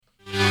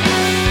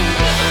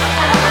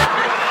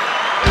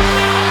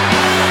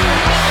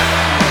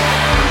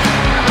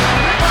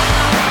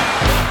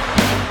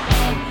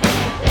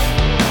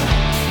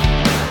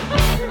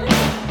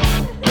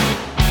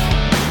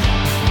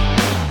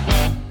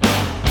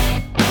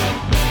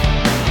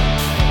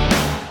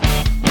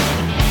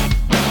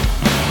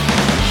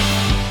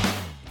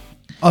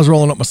I was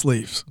rolling up my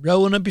sleeves.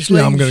 Rolling up your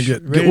sleeves. Yeah, I'm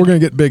gonna we're gonna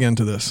get big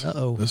into this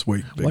this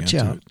week. Watch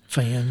out,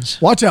 fans.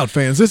 Watch out,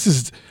 fans. This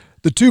is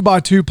the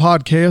 2x2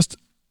 podcast.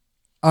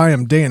 I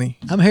am Danny.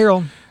 I'm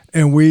Harold.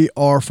 And we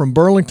are from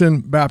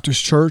Burlington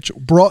Baptist Church,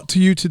 brought to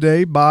you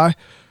today by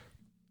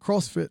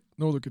CrossFit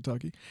Northern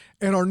Kentucky,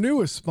 and our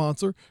newest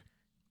sponsor,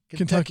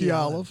 Kentucky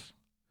Olive.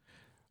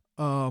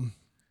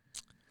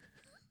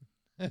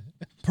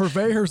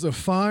 Purveyors of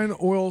fine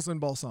oils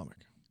and balsamic.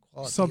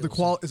 Is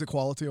it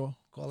quality oil?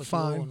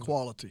 Fine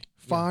quality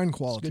good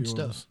oils.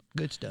 Stuff.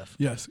 Good stuff.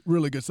 Yes,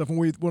 really good stuff. And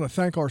we want to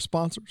thank our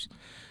sponsors.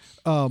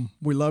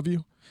 We love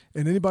you.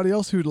 And anybody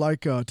else who'd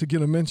like to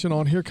get a mention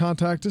on here,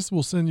 contact us.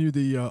 We'll send you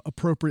the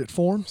appropriate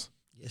forms.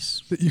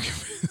 Yes. That you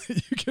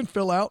can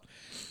fill out,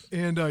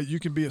 and you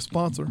can be a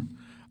sponsor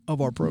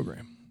of our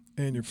program.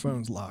 And your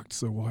phone's locked,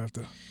 so we'll have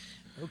to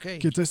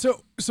get this.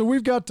 So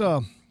we've got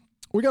a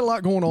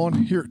lot going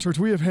on here at church.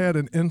 We have had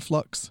an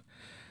influx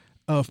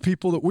of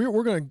people that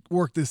we're going to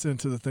work this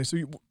into the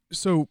thing.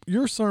 So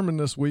your sermon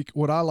this week,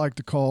 what I like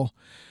to call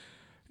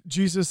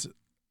Jesus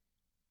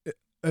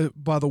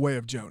by the way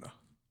of Jonah.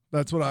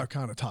 That's what I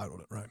kind of titled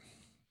it, right?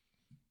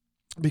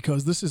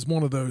 Because this is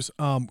one of those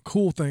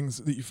cool things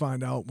that you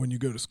find out when you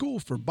go to school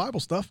for Bible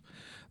stuff,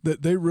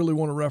 that they really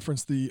want to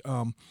reference the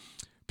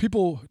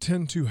people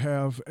tend to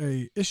have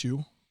a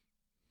issue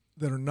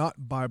that are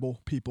not Bible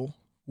people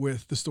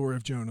with the story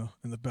of Jonah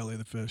in the belly of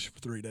the fish for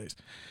 3 days.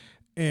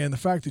 And the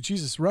fact that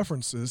Jesus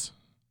references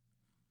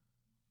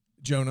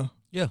Jonah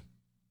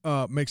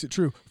makes it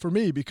true for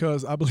me,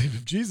 because I believe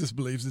if Jesus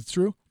believes it's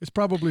true, it's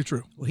probably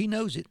true. Well, he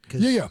knows it.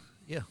 Yeah.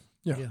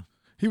 Yeah.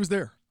 He was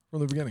there from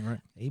the beginning, right?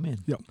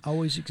 Amen. Yeah.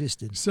 Always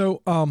existed.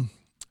 So I'll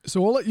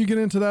let you get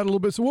into that a little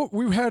bit. So what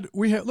we had,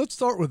 let's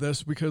start with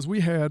this, because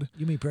we had.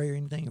 You mean pray or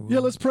anything?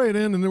 Or let's pray it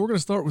in, and then we're going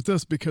to start with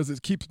this because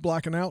it keeps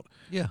blacking out.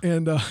 Yeah.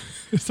 And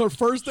it's our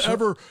first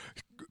ever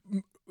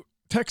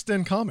text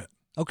and comment.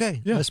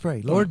 Okay, let's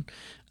pray. Lord,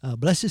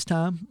 bless this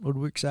time. Lord,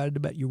 we're excited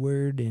about your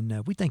word,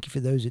 and we thank you for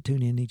those that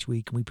tune in each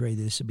week, and we pray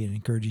this will be an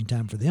encouraging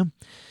time for them.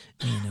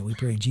 And we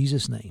pray in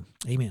Jesus' name.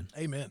 Amen.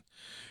 Amen.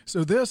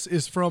 So this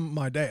is from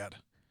my dad,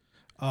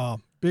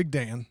 Big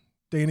Dan,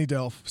 Danny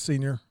Delph,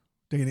 Sr.,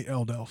 Danny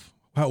L. Delph,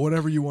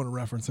 whatever you want to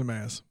reference him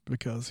as,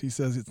 because he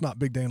says it's not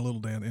Big Dan, Little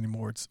Dan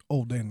anymore. It's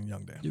Old Dan and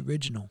Young Dan. The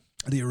original.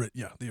 The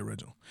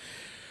original.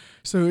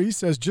 So he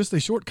says, just a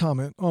short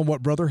comment on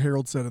what Brother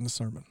Harold said in the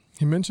sermon.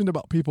 He mentioned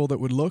about people that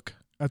would look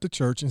at the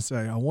church and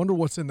say, I wonder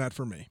what's in that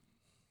for me.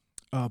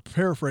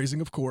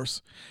 Paraphrasing, of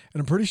course. And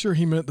I'm pretty sure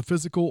he meant the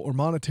physical or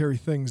monetary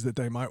things that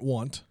they might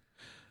want.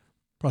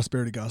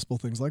 Prosperity gospel,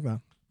 things like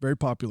that. Very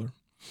popular.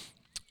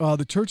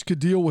 The church could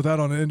deal with that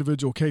on an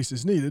individual case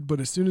as needed, but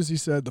as soon as he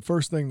said, the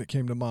first thing that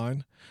came to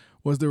mind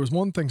was there was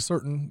one thing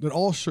certain that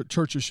all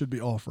churches should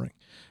be offering,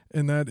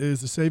 and that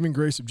is the saving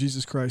grace of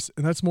Jesus Christ,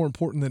 and that's more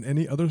important than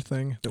any other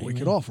thing that we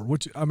could offer,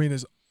 which, I mean,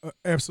 is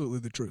absolutely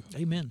the truth.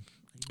 Amen.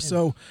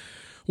 So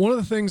one of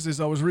the things is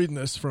I was reading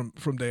this from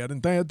Dad,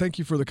 and Dad, thank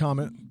you for the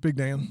comment, Big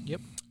Dan.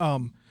 Yep.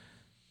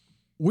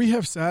 We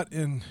have sat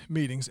in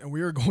meetings, and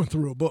we are going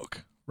through a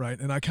book, right?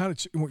 And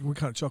we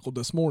kind of chuckled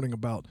this morning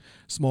about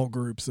small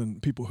groups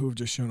and people who have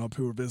just shown up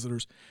who are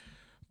visitors.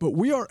 But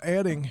we are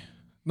adding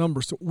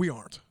numbers. So we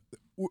aren't.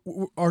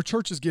 Our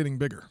church is getting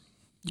bigger.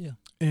 Yeah.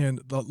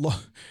 And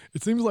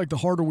it seems like the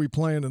harder we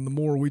plan and the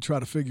more we try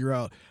to figure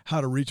out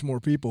how to reach more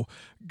people,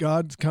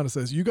 God kind of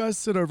says, you guys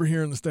sit over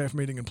here in the staff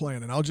meeting and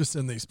plan, and I'll just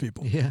send these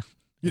people. Yeah.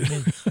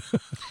 Amen.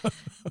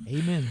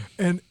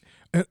 Amen.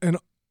 And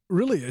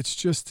really, it's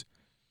just,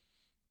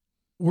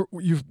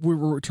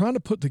 we're trying to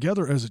put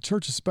together as a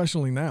church,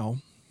 especially now,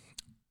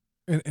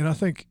 and I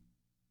think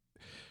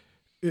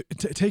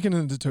taken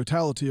into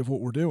totality of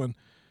what we're doing,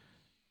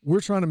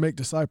 we're trying to make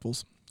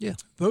disciples. Yeah.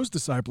 Those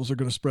disciples are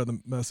going to spread the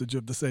message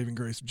of the saving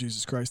grace of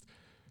Jesus Christ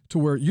to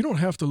where you don't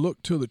have to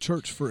look to the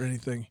church for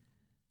anything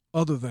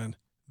other than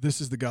this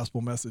is the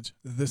gospel message.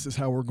 This is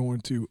how we're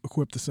going to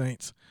equip the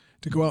saints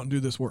to go out and do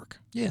this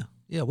work. Yeah.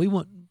 Yeah. We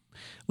want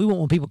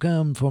when people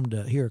come from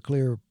to hear a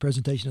clear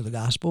presentation of the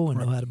gospel and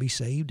know how to be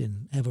saved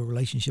and have a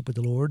relationship with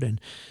the Lord and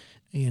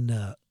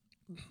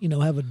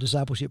have a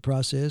discipleship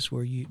process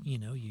where you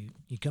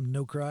come to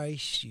know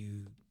Christ,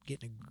 you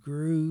get in a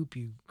group,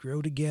 you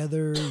grow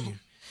together,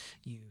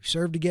 you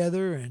serve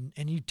together,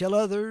 and you tell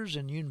others,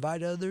 and you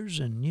invite others,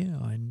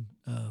 and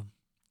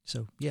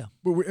so.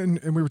 But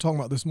we were talking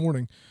about this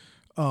morning,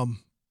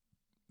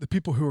 the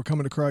people who are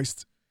coming to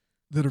Christ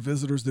that are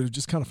visitors that have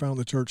just kind of found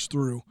the church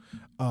through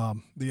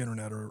the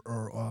internet,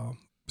 or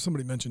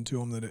somebody mentioned to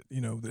them that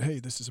that hey,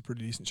 this is a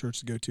pretty decent church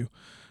to go to,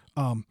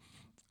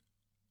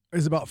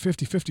 is about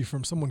 50-50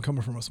 from someone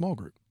coming from a small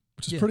group,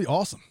 which is pretty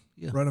awesome,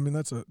 right? I mean,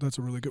 that's a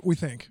really good. We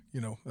think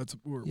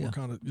we're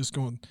kind of just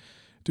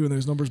doing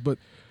those numbers, but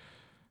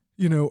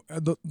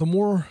the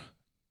more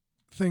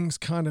things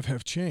kind of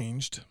have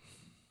changed,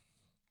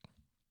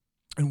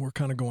 and we're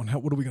kind of going,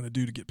 what are we going to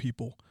do to get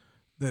people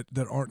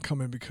that aren't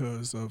coming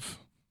because of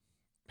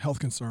health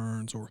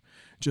concerns or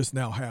just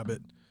now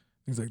habit,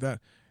 things like that.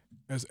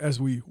 As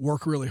we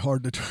work really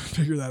hard to try to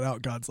figure that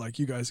out, God's like,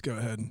 you guys go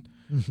ahead and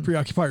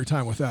preoccupy your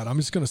time with that. I'm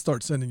just going to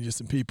start sending you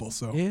some people.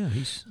 So yeah,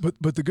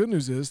 but the good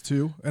news is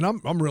too, and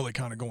I'm really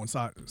kind of going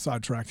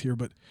sidetracked here,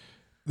 but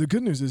the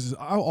good news is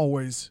I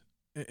always,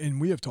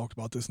 and we have talked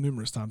about this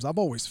numerous times, I've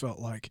always felt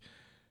like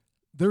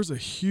there's a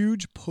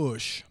huge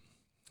push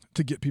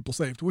to get people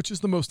saved, which is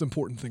the most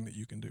important thing that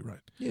you can do,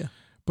 right? Yeah.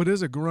 But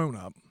as a grown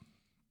up,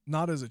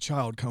 not as a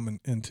child coming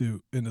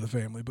into the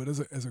family, but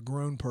as a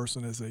grown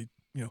person, as a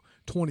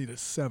 20 to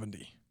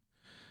 70,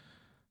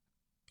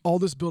 all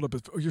this buildup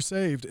is you're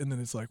saved, and then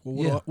it's like,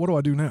 well, what do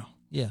I do now?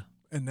 Yeah.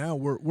 And now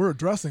we're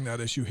addressing that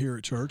issue here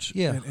at church,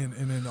 and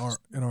in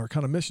our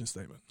kind of mission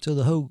statement. So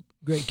the whole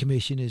Great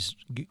Commission is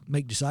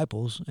make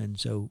disciples, and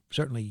so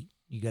certainly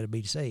you got to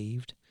be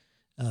saved,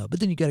 but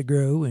then you got to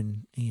grow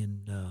and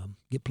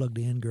get plugged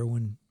in, grow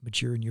and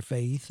mature in your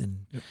faith,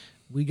 and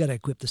we got to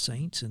equip the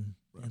saints and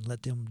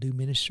let them do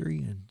ministry,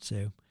 and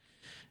so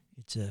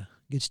it's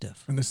good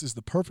stuff. And this is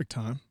the perfect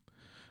time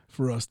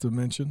for us to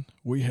mention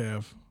we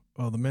have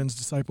the men's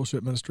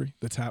discipleship ministry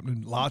that's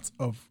happening. Lots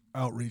of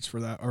outreach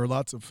for that, or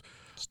lots of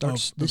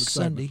starts this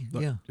Sunday.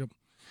 Yep.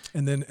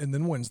 And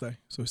then Wednesday.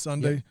 So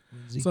Sunday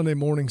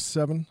morning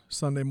 7,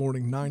 Sunday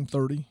morning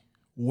 9:30,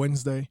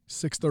 Wednesday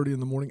 6:30 in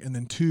the morning, and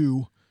then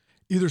 2,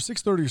 either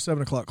 6:30 or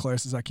 7 o'clock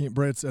classes.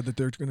 Brad said that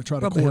they're going to try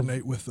to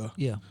coordinate with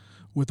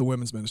the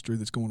women's ministry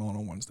that's going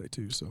on Wednesday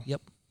too. So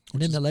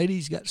and then the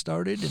ladies got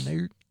started,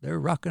 and they're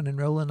rocking and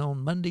rolling on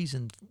Mondays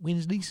and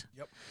Wednesdays.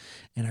 Yep.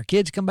 And our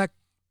kids come back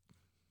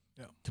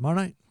tomorrow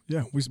night.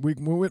 Yeah, we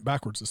went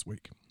backwards this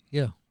week.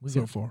 Yeah,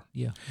 so far.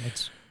 Yeah,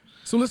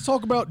 so let's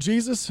talk about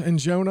Jesus and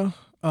Jonah.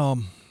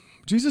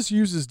 Jesus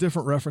uses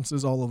different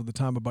references all over the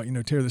time about,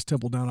 tear this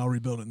temple down, I'll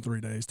rebuild it in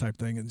 3 days type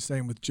thing. And the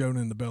same with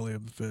Jonah in the belly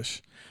of the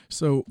fish.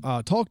 So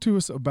talk to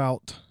us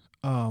about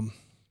the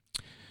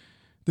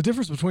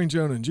difference between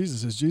Jonah and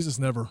Jesus is Jesus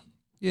never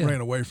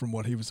ran away from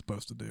what he was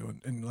supposed to do.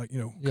 And like,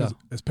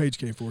 as Paige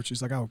came forward,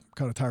 she's like, I'm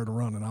kind of tired of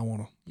running. I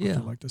want to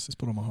feel like this is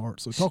put on my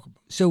heart. So talk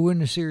about it. So we're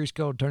in a series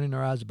called Turning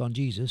Our Eyes Upon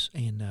Jesus.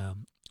 And I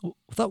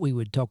thought we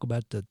would talk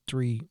about the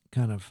 3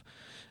 kind of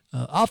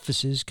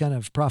offices, kind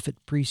of prophet,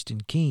 priest,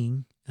 and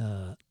king.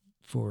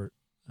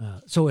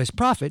 So as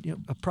prophet,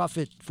 a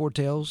prophet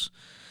foretells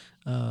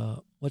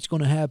what's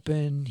going to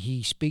happen.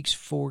 He speaks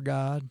for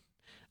God,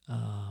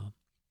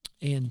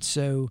 and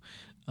so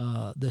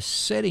the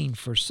setting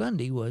for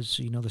Sunday was,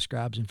 the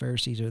scribes and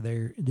Pharisees are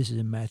there. This is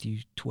in Matthew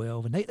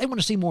 12, and they want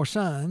to see more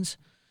signs.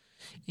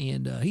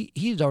 And he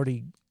healed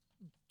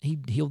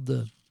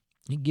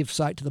he gave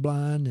sight to the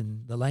blind,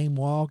 and the lame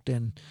walked,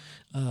 and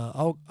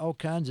all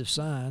kinds of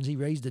signs. He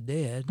raised the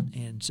dead,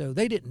 and so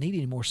they didn't need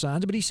any more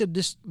signs. But he said,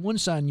 this one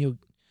sign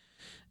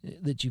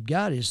that you've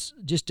got is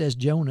just as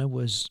Jonah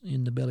was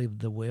in the belly of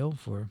the whale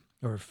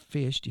or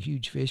fish, a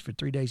huge fish for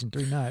 3 days and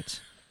 3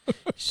 nights.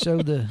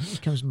 So here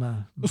comes my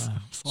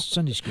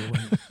Sunday school.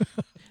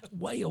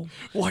 Whale.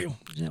 Isn't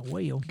that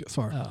whale?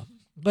 Sorry.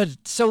 But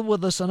so will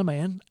the Son of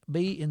Man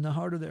be in the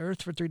heart of the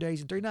earth for 3 days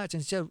and 3 nights.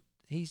 And so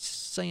he's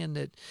saying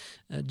that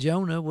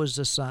Jonah was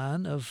a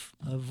sign of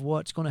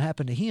what's going to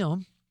happen to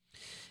him.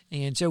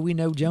 And so we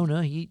know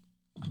Jonah,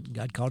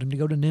 God called him to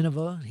go to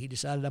Nineveh. He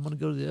decided, I'm going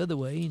to go the other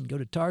way and go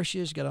to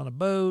Tarshish, got on a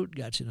boat,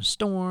 got in a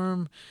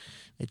storm.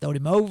 They throwed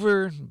him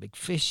over. A big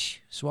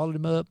fish swallowed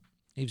him up.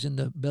 He was in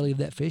the belly of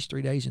that fish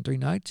 3 days and 3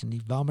 nights, and he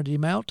vomited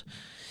him out.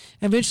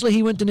 And eventually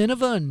he went to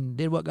Nineveh and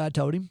did what God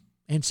told him.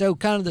 And so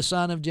kind of the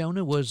sign of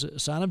Jonah was a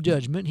sign of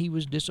judgment. He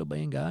was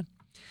disobeying God.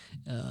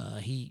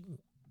 He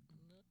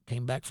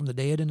came back from the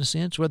dead in a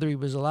sense, whether he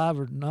was alive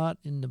or not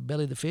in the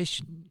belly of the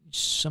fish.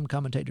 Some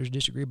commentators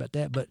disagree about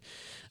that. But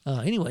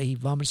anyway, he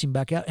vomits him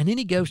back out. And then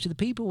he goes to the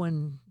people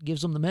and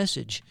gives them the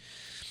message.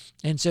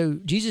 And so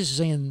Jesus is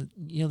saying,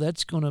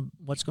 that's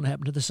what's going to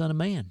happen to the Son of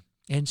Man.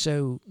 And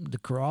so the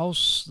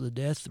cross, the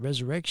death, the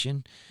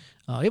resurrection,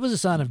 it was a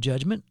sign of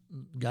judgment,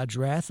 God's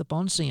wrath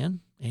upon sin.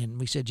 And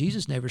we said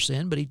Jesus never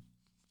sinned, but he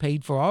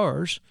paid for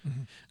ours.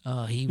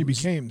 Mm-hmm. He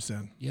became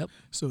sin. Yep.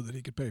 So that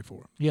he could pay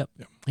for it. Yep.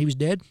 He was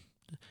dead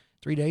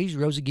 3 days,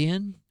 rose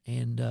again,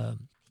 and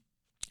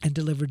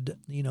delivered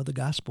the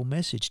gospel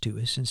message to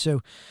us. And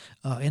so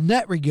in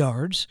that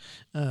regards,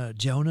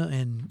 Jonah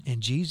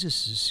and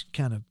Jesus is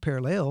kind of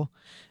parallel.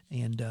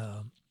 And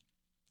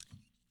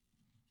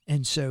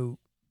so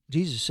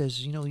Jesus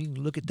says, you can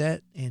look at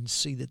that and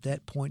see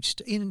that points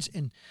to,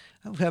 and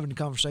I was having a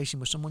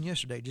conversation with someone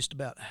yesterday just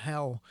about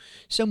how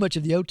so much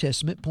of the Old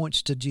Testament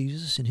points to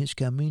Jesus and his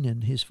coming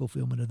and his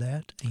fulfillment of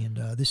that. And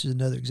this is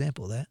another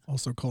example of that.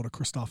 Also called a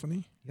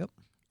Christophany. Yep.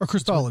 Or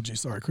Christology,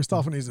 sorry.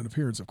 Christophany is an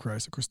appearance of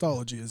Christ. A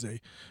Christology is a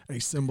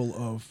symbol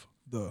of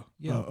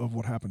of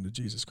what happened to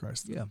Jesus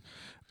Christ. Yeah.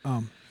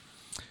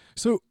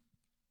 So,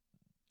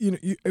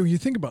 you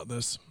think about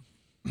this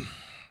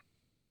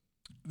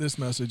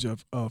message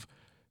of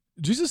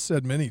Jesus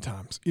said many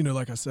times,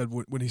 like I said,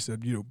 when he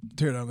said,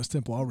 tear down this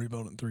temple, I'll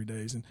rebuild it in 3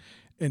 days.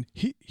 And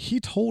he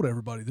told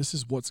everybody this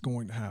is what's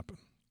going to happen.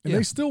 And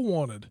they still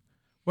wanted,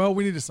 well,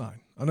 we need a sign.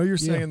 I know you're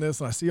saying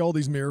this, and I see all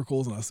these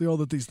miracles, and I see all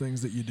these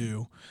things that you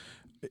do.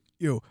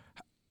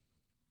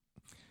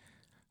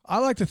 I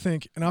like to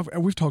think,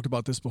 and we've talked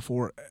about this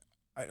before,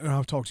 and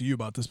I've talked to you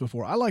about this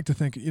before, I like to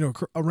think,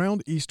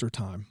 around Easter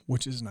time,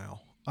 which is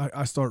now,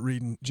 I start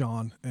reading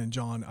John, and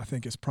John, I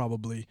think, is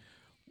probably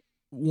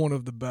one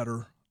of the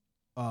better.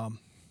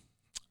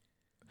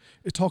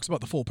 It talks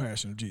about the full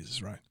passion of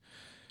Jesus, right?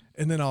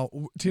 And then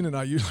Tina and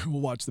I usually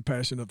will watch the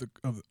Passion of the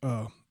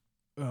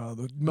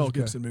Mel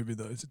Gibson movie,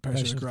 the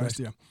Passion of Christ,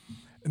 yeah.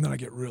 And then I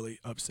get really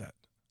upset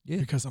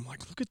because I'm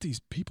like, look at these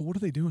people, what are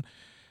they doing?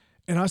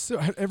 And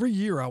every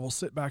year I will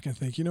sit back and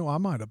think, I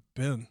might have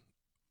been.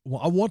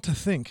 Well, I want to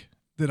think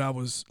that I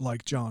was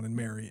like John and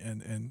Mary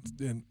and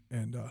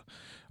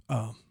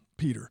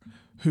Peter,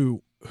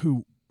 who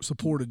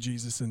supported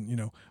Jesus,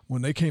 and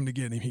when they came to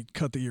get him, he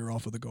cut the ear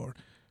off of the guard.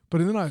 But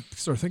then I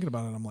start thinking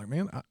about it, and I'm like,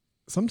 man,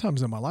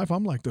 sometimes in my life,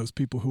 I'm like those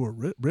people who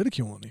are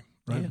ridiculing him,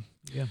 right?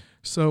 Yeah.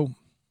 So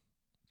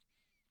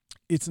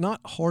it's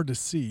not hard to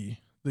see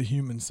the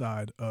human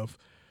side of,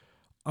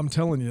 I'm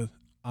telling you,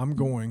 I'm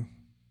going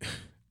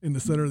in the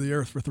center of the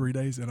earth for 3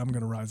 days, and I'm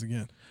going to rise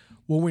again.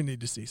 Well, we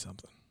need to see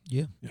something.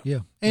 Yeah.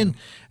 And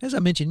as I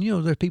mentioned,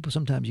 there's people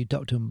sometimes you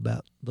talk to them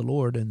about the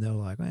Lord, and they're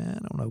like, I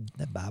don't know,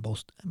 that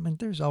Bible's,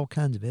 there's all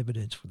kinds of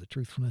evidence for the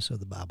truthfulness of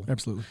the Bible.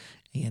 Absolutely.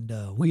 And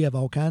we have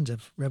all kinds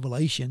of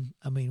revelation.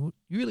 You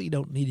really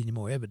don't need any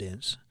more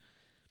evidence.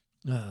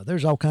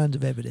 There's all kinds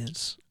of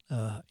evidence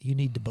you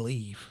need to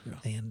believe.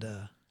 Yeah. And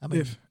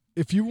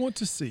if you want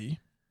to see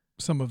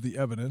some of the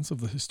evidence of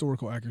the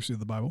historical accuracy of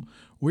the Bible,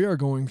 we are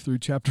going through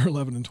chapter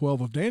 11 and 12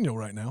 of Daniel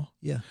right now.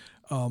 Yeah.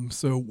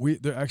 So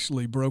they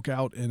actually broke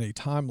out in a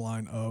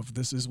timeline of,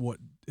 this is what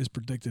is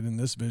predicted in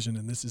this vision,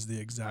 and this is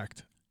the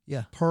exact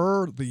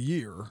per the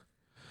year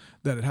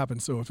that it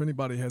happened. So if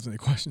anybody has any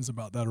questions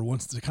about that or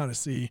wants to kind of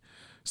see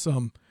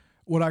some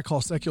what I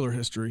call secular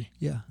history,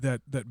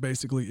 that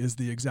basically is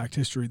the exact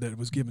history that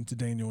was given to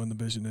Daniel in the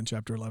vision in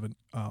chapter 11,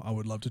 I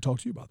would love to talk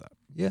to you about that.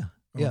 Yeah.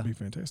 That would be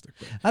fantastic.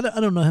 I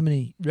don't know how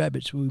many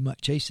rabbits we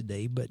might chase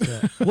today, but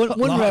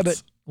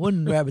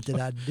one rabbit that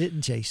I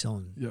didn't chase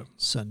on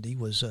Sunday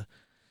was,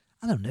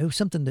 I don't know,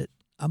 something that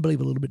I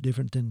believe a little bit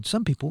different than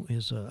some people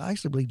is, I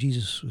actually believe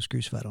Jesus was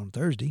crucified on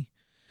Thursday,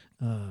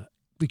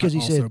 because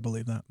he said,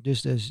 believe that.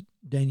 Just as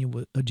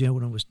Daniel, a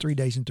gentleman, was 3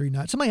 days and 3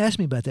 nights. Somebody asked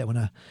me about that when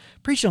I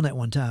preached on that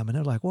one time, and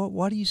they're like, well,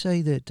 why do you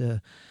say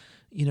that,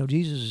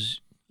 Jesus,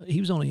 he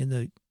was only in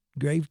the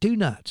grave 2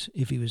 nights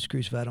if he was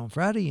crucified on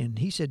Friday, and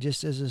he said,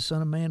 just as the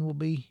Son of Man will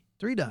be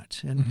 3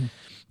 nights. And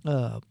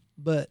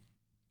but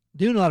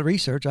doing a lot of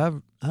research,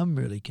 I'm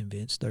really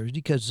convinced Thursday,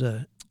 because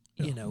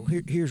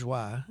here's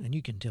why, and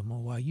you can tell me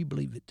why you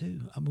believe it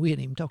too. We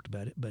hadn't even talked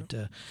about it, but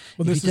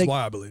this is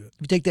why I believe it.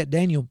 If you take that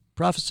Daniel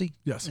prophecy,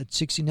 at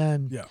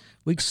 69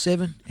 weeks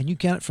 7, and you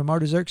count it from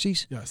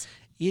Artaxerxes,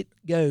 it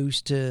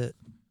goes to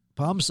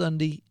Palm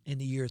Sunday in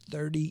the year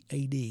 30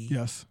 A.D.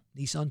 Yes,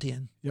 Nisan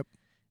 10. Yep.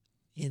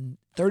 In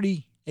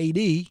 30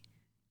 A.D.,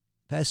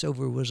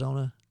 Passover was on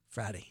a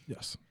Friday.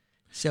 Yes.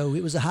 So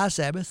it was a high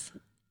Sabbath.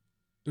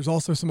 There's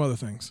also some other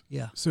things.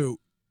 Yeah. So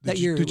the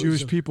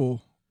Jewish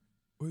people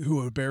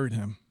who had buried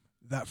him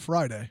that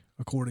Friday,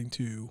 according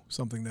to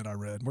something that I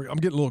read, I'm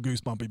getting a little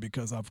goosebumpy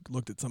because I've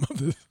looked at some of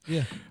this.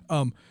 Yeah.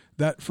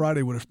 That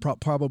Friday would have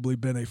probably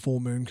been a full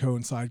moon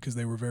coincide, because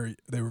they were very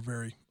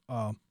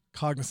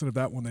cognizant of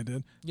that when they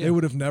did. Yeah. They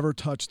would have never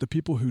touched the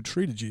people who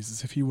treated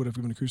Jesus. If he would have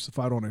been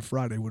crucified on a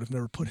Friday, would have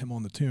never put him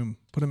in the tomb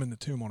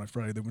on a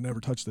Friday. They would never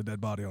touch the dead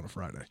body on a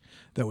Friday.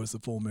 That was the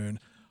full moon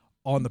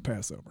on the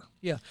Passover.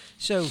 Yeah.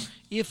 So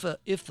if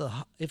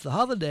the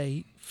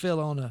holiday fell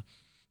on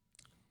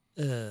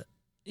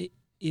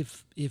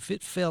if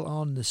it fell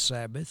on the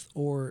Sabbath,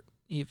 or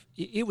if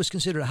it was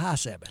considered a high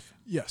Sabbath.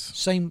 Yes.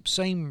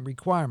 Same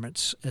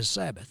requirements as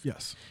Sabbath.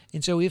 Yes.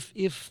 And so if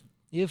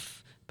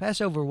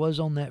Passover was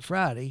on that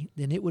Friday,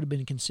 then it would have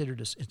been considered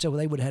and so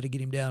they would have had to get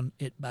him down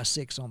by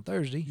 6 on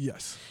Thursday.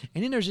 Yes.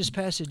 And then there's this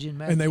passage in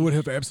Matthew. And they would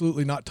have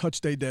absolutely not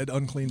touched a dead,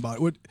 unclean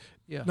body.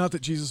 Not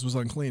that Jesus was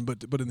unclean,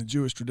 but in the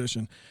Jewish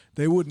tradition,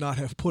 they would not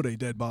have put a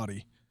dead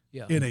body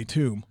in a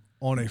tomb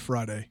on a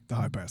Friday, the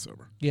high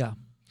Passover. Yeah.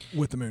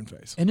 With the moon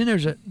phase. And then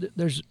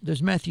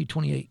there's Matthew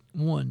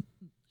 28:1,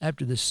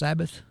 after the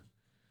Sabbath.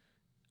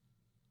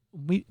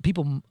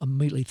 People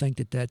immediately think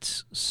that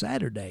that's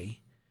Saturday.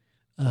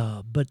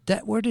 But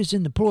that word is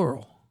in the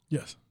plural.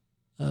 Yes.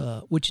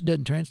 Which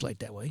doesn't translate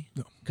that way.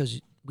 No. Because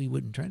we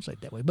wouldn't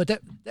translate that way. But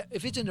that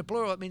if it's in the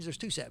plural, it means there's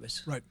 2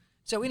 Sabbaths. Right.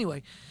 So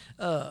anyway,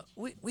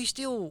 we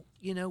still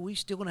going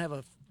to have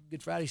a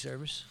Good Friday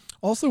service.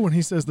 Also, when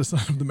he says the Son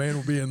of the Man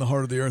will be in the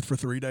heart of the earth for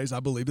 3 days, I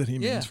believe that he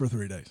means for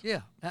 3 days.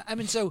 Yeah.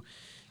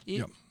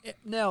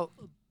 Now,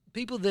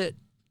 people that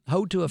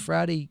hold to a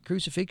Friday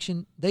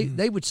crucifixion,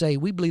 they would say,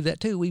 we believe that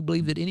too. We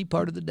believe that any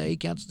part of the day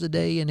counts as a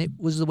day, and it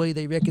was the way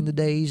they reckon the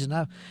days.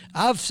 And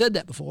I've said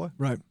that before.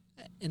 Right.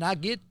 And I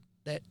get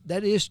that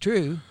is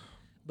true.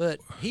 But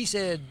he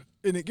said...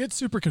 And it gets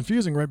super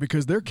confusing, right?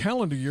 Because their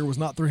calendar year was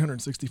not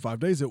 365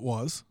 days. It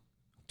was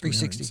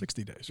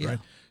 360 days, right?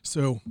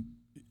 So...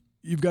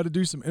 You've got to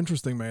do some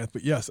interesting math,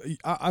 but yes,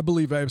 I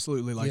believe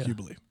absolutely like you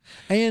believe.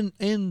 And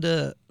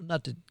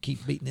not to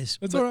keep beating this.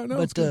 That's all right. No,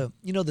 but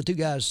the 2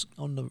 guys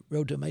on the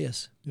road to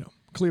Emmaus. Yeah.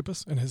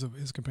 Cleopas and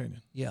his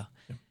companion. Yeah.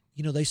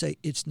 You know, they say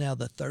it's now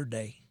the third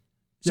day.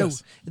 So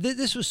Yes.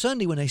 This was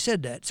Sunday when they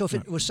said that. So if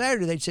it was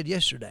Saturday, they'd said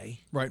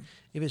yesterday. Right.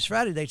 If it's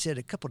Friday, they'd said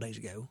a couple days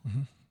ago.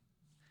 Mm-hmm.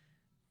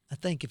 I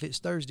think if it's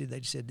Thursday,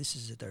 they'd said this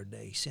is the third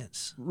day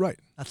since. Right.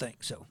 I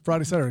think so.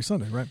 Friday, Saturday,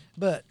 Sunday, right?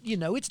 But, you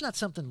know, it's not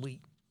something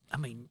I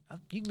mean,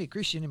 you can be a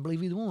Christian and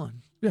believe either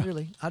one. Yeah.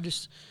 Really.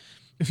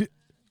 The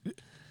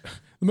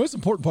most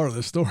important part of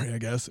this story, I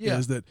guess,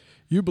 is that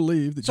you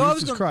believe that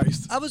Jesus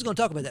Christ. I was going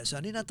to talk about that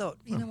Sunday, and I thought,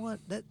 you know what,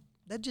 that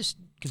just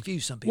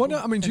confused some people. Well,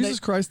 no, I mean, Jesus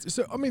Christ.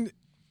 So, I mean,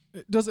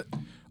 does it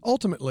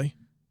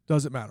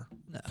matter?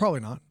 No. Probably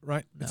not,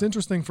 right? No. It's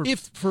interesting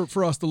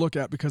for us to look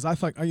at, because I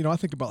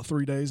think about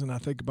 3 days, and I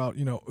think about,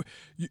 you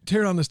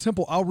tear down this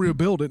temple, I'll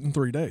rebuild it in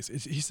 3 days.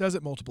 He says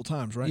it multiple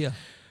times, right? Yeah.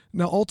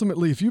 Now,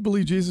 ultimately, if you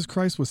believe Jesus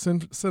Christ was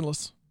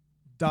sinless,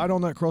 died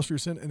on that cross for your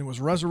sin, and was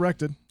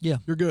resurrected,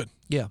 you're good.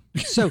 Yeah.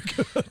 So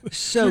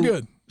you're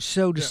good.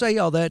 So to say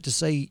all that, to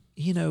say,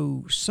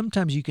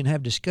 sometimes you can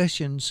have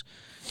discussions,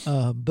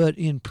 but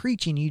in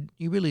preaching,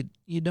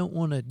 you don't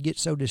want to get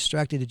so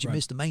distracted that you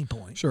miss the main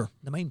point. Sure.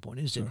 The main point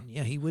is that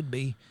he would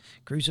be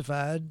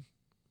crucified,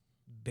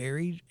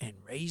 buried, and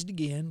raised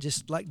again,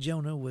 just like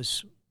Jonah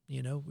was,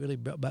 really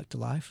brought back to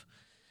life.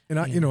 And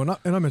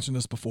I mentioned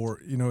this before.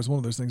 It's one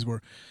of those things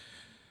where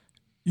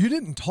you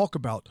didn't talk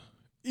about.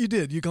 You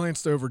did. You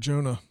glanced over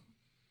Jonah.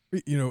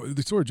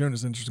 The story of Jonah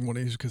is an interesting one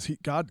because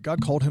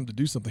God called him to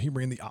do something. He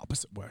ran the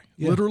opposite way.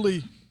 Yeah.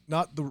 Literally,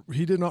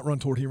 he did not run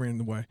toward. He ran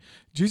the way.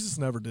 Jesus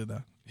never did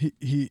that.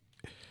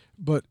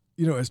 But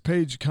as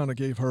Paige kind of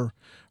gave her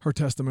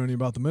testimony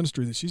about the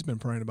ministry that she's been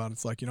praying about,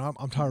 it's like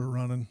I'm tired of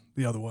running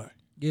the other way.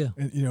 Yeah,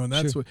 and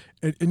that's what,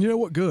 and you know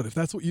what? Good if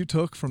that's what you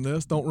took from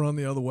this. Don't run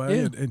the other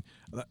way. Yeah.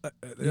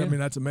 I mean,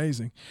 that's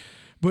amazing.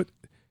 But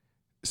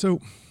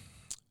so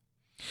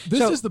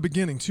this is the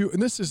beginning too,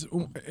 and this is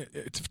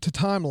to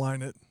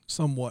timeline it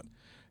somewhat.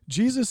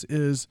 Jesus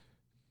is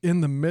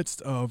in the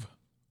midst of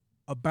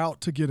about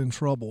to get in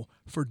trouble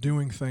for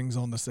doing things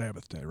on the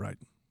Sabbath day, right?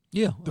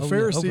 Yeah, the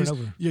Pharisees.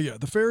 Over and over.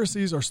 The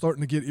Pharisees are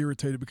starting to get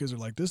irritated because they're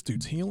like, this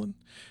dude's healing.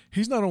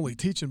 He's not only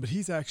teaching, but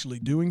he's actually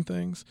doing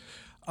things.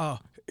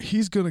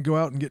 He's going to go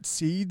out and get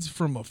seeds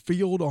from a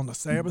field on the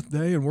Sabbath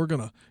day, and we're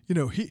going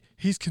to,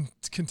 he's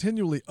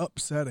continually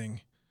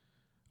upsetting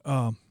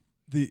the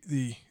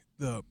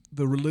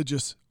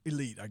religious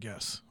elite, I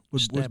guess,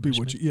 would be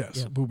what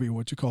would be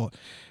what you call it.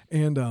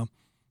 And I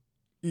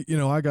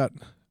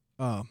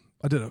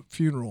did a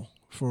funeral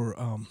for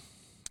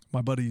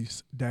my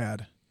buddy's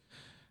dad.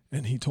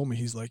 And he told me,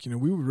 he's like, we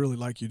would really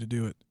like you to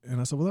do it. And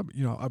I said, well,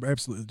 I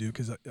absolutely do,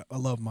 because I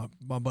love my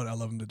buddy. I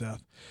love him to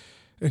death.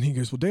 And he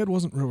goes, well, Dad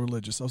wasn't real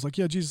religious. I was like,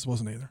 yeah, Jesus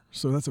wasn't either.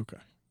 So that's okay.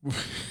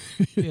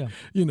 Yeah.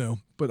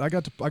 But I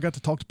got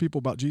to talk to people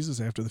about Jesus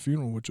after the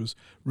funeral, which was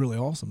really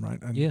awesome,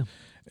 right? And, yeah.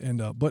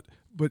 And but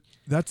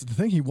that's the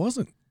thing. He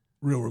wasn't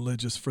real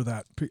religious for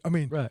that.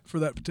 For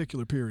that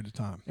particular period of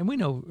time. And we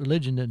know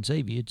religion doesn't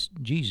save you. It's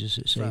Jesus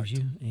that saves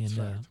you.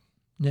 And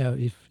now,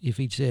 if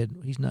he'd said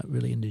he's not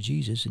really into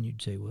Jesus, and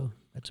you'd say, well,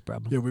 that's a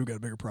problem. Yeah, we've got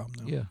a bigger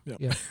problem now.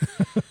 Yeah.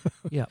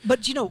 Yeah.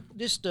 But,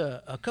 just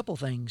a couple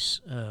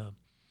things. The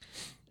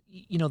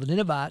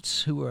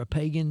Ninevites, who were a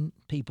pagan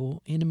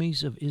people,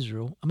 enemies of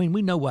Israel. I mean,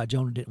 we know why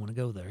Jonah didn't want to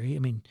go there.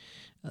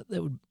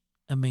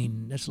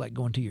 That's like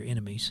going to your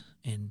enemies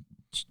and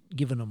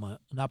giving them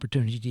an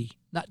opportunity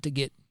not to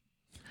get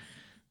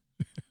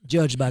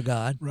judged by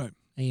God. Right.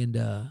 And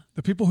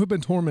the people who've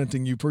been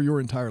tormenting you for your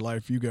entire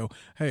life, you go,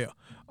 hey,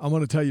 I'm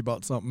going to tell you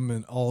about something,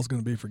 and all's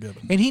going to be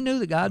forgiven. And he knew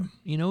that God,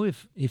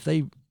 if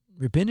they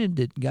repented,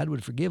 that God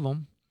would forgive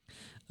them.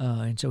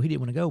 And so he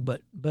didn't want to go,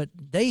 but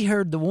they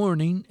heard the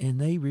warning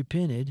and they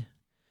repented,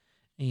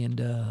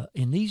 and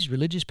these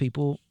religious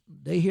people,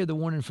 they hear the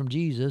warning from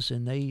Jesus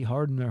and they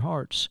harden their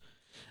hearts.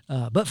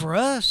 But for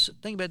us,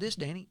 think about this,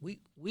 Danny.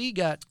 We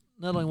got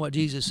not only what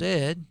Jesus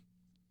said,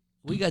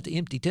 we got the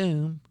empty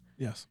tomb.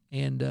 Yes.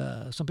 And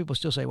some people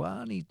still say, well,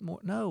 I need more.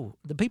 No,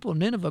 the people of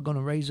Nineveh are going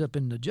to raise up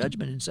in the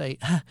judgment and say,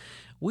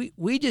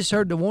 we just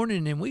heard the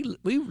warning and we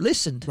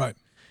listened. Right.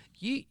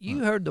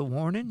 You heard the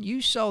warning.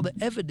 You saw the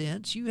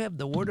evidence. You have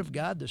the Word of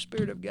God, the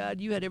Spirit of God.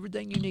 You had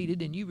everything you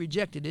needed, and you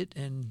rejected it,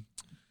 and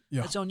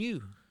that's on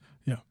you.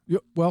 Yeah.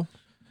 Well,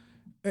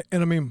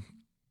 and I mean,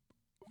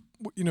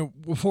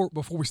 before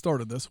we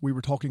started this, we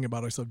were talking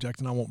about a subject,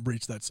 and I won't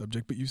breach that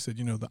subject, but you said,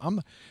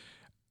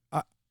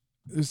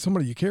 there's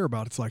somebody you care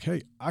about. It's like,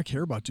 hey, I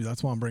care about you.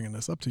 That's why I'm bringing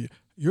this up to you.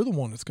 You're the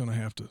one that's going to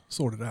have to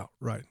sort it out,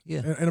 right?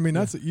 Yeah. And I mean,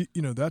 that's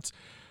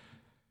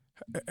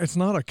it's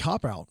not a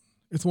cop out.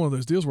 It's one of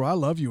those deals where I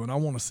love you and I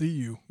want to see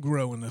you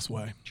grow in this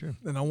way. Sure.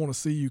 And I want to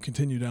see you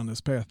continue down this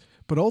path.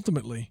 But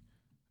ultimately,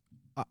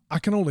 I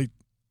can only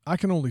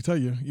tell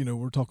you,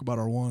 we're talking about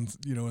our ones,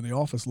 in the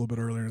office a little bit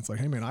earlier. And it's like,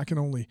 hey, man, I can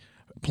only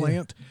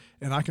plant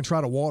and I can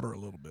try to water a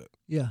little bit.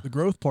 Yeah. The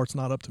growth part's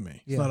not up to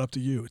me. It's not up to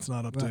you. It's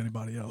not up to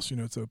anybody else.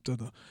 It's up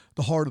to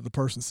the heart of the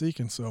person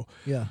seeking. So,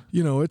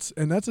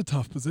 and that's a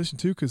tough position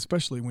too, because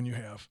especially when you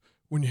have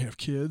when you have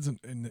kids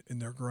and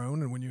they're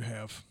grown, and when you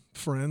have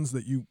friends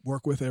that you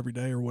work with every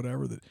day or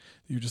whatever, that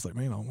you're just like,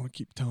 man, I want to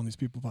keep telling these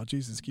people about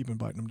Jesus, keep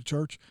inviting them to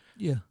church.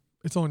 Yeah.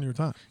 It's on your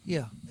time.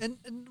 Yeah. And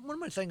one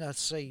more thing I'd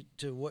say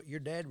to what your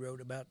dad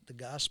wrote about the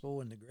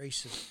gospel and the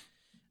grace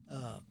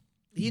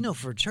of,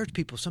 for church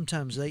people,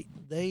 sometimes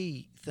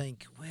they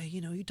think, well,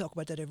 you talk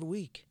about that every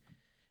week.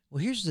 Well,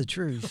 here's the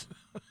truth.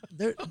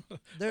 I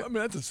mean,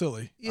 that's a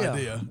silly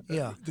idea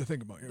to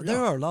think about.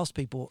 There are lost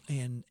people,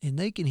 and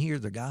they can hear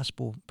the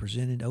gospel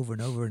presented over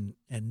and over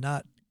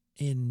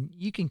and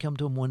you can come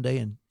to them one day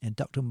and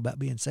talk to them about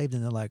being saved,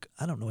 and they're like,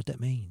 I don't know what that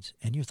means.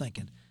 And you're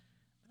thinking,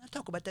 I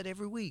talk about that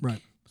every week.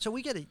 Right. So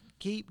we got to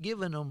keep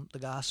giving them the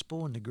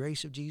gospel and the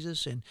grace of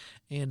Jesus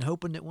and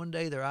hoping that one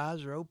day their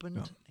eyes are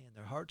opened and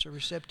their hearts are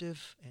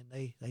receptive,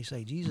 and they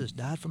say, Jesus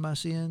died for my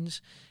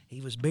sins.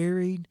 He was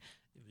buried.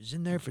 He was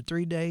in there for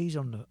 3 days.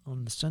 On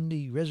the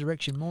Sunday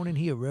resurrection morning,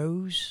 he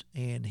arose,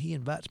 and he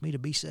invites me to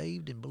be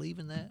saved and believe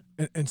in that.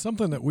 And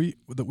something that we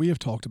have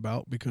talked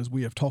about, because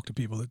we have talked to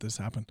people that this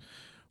happened.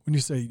 When you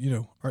say,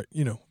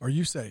 are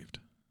you saved?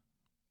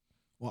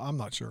 Well, I'm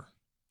not sure.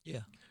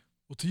 Yeah.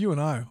 Well, to you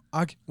and I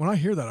when I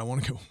hear that, I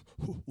want to go,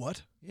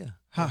 what? Yeah.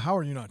 How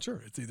are you not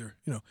sure? It's either,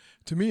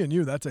 to me and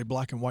you, that's a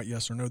black and white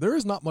yes or no. There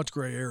is not much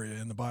gray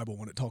area in the Bible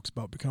when it talks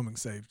about becoming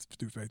saved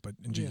through faith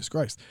in Jesus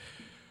Christ.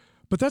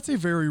 But that's a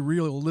very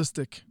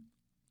realistic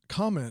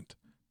comment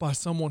by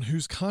someone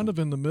who's kind of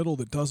in the middle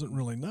that doesn't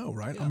really know,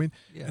 right? Yeah. I mean,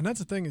 and that's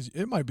the thing is,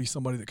 it might be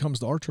somebody that comes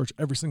to our church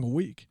every single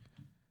week,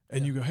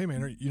 and you go, hey,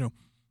 man,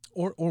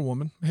 or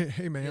woman,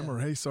 hey ma'am, or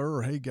hey sir,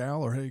 or hey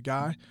gal, or hey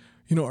guy,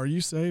 are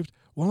you saved?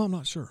 Well, I'm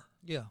not sure.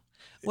 Yeah.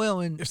 Well,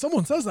 and if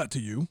someone says that to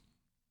you,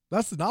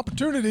 that's an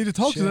opportunity to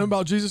talk to them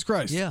about Jesus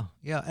Christ. Yeah,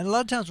 yeah. And a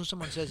lot of times when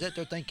someone says that,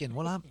 they're thinking,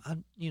 well,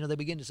 I'm they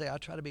begin to say, I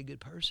try to be a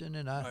good person,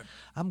 and I've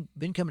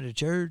been coming to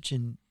church,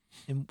 and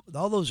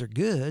all those are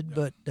good,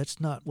 but that's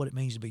not what it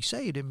means to be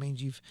saved. It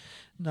means you've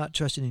not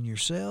trusted in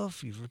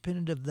yourself. You've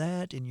repented of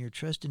that, and you're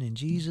trusting in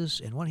Jesus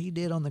and what he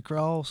did on the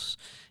cross,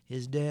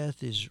 his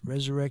death, his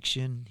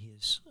resurrection,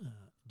 his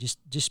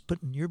just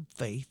putting your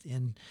faith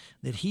in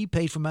that he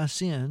paid for my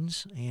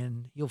sins,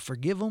 and he'll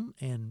forgive them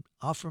and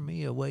offer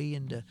me a way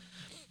into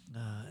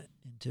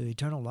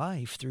eternal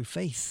life through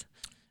faith.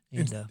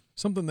 And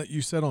something that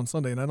you said on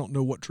Sunday, and I don't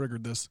know what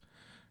triggered this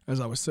as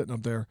I was sitting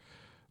up there,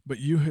 but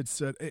you had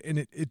said,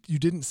 and you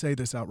didn't say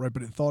this outright,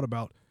 but it thought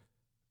about,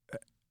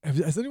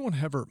 has anyone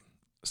ever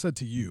said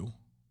to you,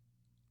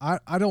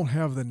 I don't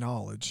have the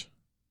knowledge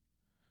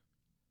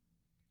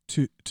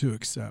to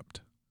accept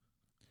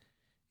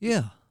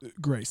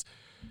grace?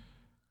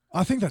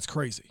 I think that's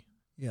crazy.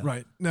 Yeah.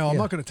 Right. Now, I'm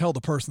not going to tell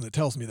the person that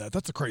tells me that.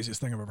 That's the craziest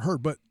thing I've ever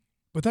heard. But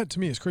that to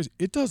me is crazy.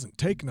 It doesn't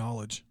take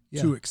knowledge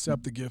to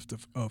accept the gift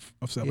of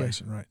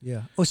salvation, right?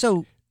 Yeah. Well,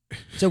 so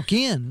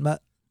Ken,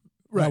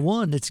 my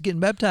one that's getting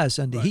baptized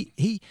Sunday,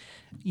 he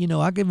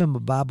I gave him a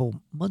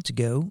Bible months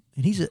ago,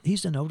 and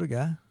he's an older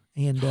guy,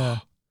 and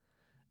I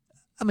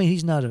mean,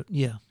 he's not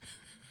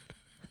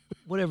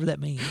whatever that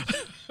means.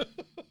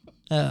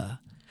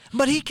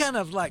 But he kind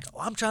of like,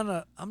 I'm trying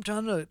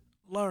to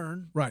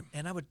learn, right?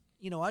 And I would,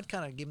 I'd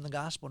kind of give him the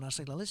gospel, and I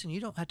say, listen, you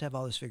don't have to have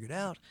all this figured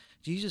out.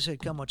 Jesus said,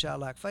 "Come, with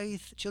childlike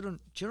faith." Children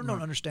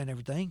don't understand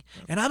everything,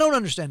 and I don't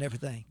understand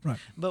everything. Right.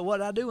 But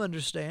what I do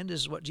understand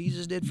is what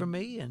Jesus did for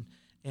me,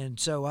 and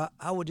so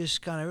I would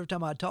just kind of, every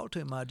time I talk to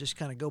him, I'd just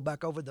kind of go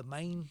back over the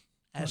main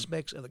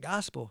aspects of the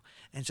gospel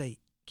and say,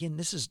 Ken,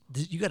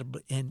 you got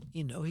to, and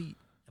he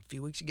a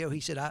few weeks ago he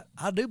said,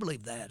 I do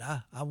believe that.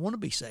 I want to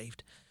be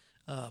saved.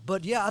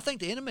 But I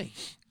think the enemy.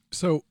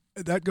 So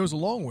that goes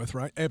along with,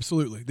 right?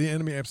 Absolutely. The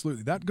enemy,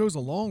 absolutely. That goes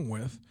along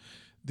with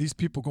these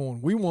people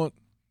going, we want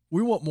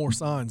more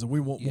signs and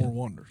we want more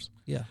wonders.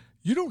 Yeah.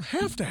 You don't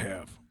have to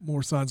have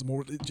more signs and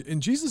more.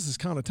 And Jesus is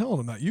kind of telling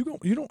them that you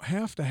don't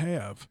have to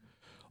have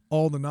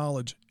all the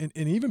knowledge. And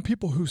even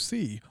people who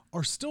see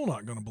are still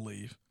not going to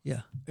believe.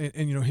 Yeah.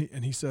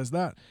 And he says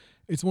that.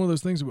 It's one of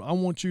those things where I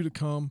want you to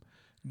come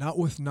not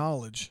with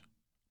knowledge,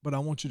 but I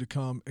want you to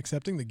come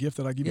accepting the gift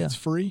that I give you. It's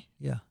free.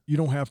 Yeah. You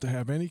don't have to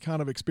have any kind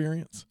of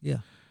experience. Yeah.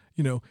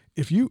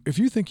 If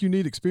you think you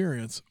need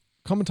experience,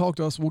 come and talk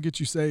to us. We'll get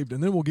you saved,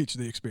 and then we'll get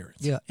you the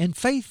experience. Yeah. And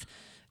faith,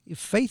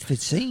 if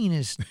it's seen,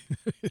 is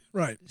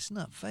right. It's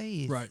not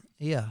faith. Right.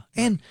 Yeah.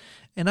 Right.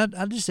 And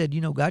I just said,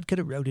 God could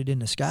have wrote it in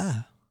the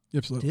sky.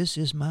 Absolutely. This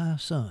is my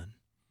son.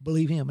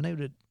 Believe him.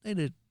 And they'd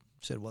have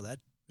said, well,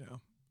 that's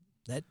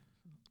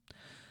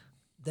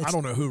I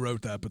don't know who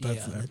wrote that, but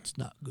that's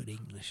not good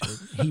English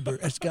or Hebrew.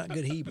 It's got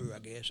good Hebrew, I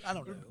guess. I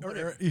don't know.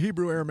 Or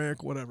Hebrew,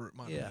 Aramaic, whatever it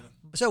might be.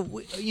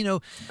 So,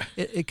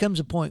 it comes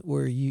a point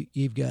where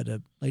you've got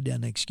to lay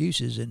down the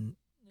excuses and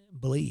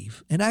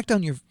believe and act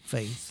on your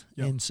faith.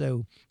 Yep. And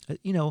so,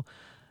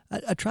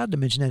 I tried to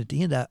mention that at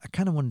the end. I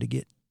kind of wanted to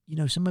get,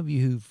 some of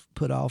you who've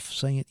put off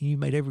saying you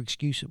made every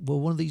excuse.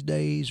 Well, one of these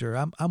days, or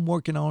I'm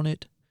working on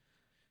it.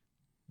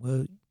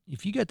 Well,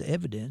 if you got the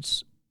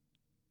evidence,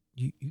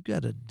 you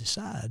got to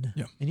decide,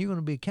 and you're going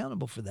to be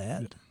accountable for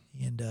that.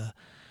 Yeah. And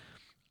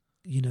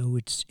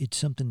it's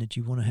something that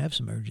you want to have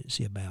some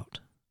urgency about.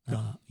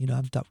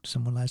 I've talked to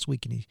someone last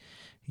week, and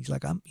he's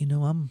like,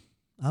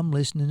 I'm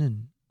listening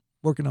and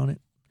working on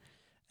it,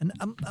 and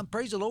I'm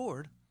praise the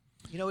Lord.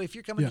 If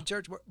you're coming to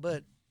church,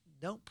 but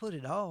don't put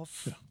it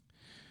off. Yeah.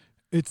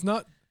 It's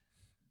not.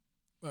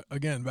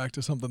 Again, back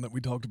to something that we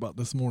talked about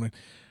this morning.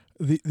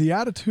 The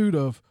attitude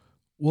of,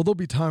 well, there'll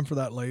be time for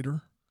that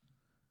later,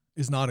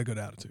 is not a good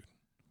attitude.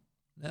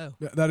 No,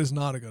 that is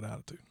not a good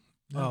attitude.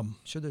 No. I'm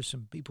sure there's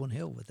some people in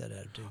hell with that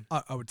attitude.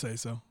 I would say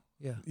so.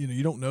 Yeah.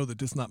 You don't know that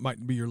this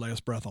might be your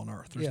last breath on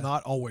earth. There's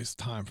not always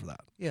time for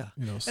that. Yeah.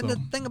 So. And the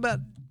thing about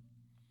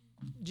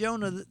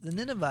Jonah, the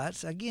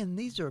Ninevites, again,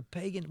 these are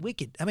pagan,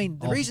 wicked. I mean,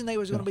 the reason they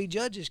was going to be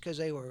judges because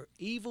they were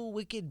evil,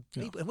 wicked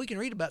people. And we can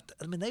read about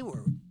they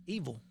were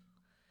evil.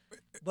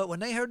 But when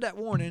they heard that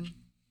warning,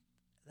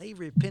 they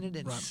repented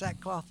in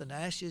sackcloth and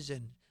ashes,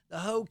 and the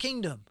whole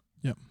kingdom.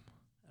 Yep.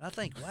 And I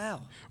think,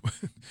 wow.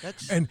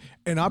 That's and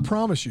I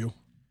promise you,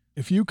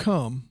 if you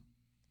come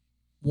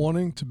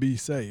wanting to be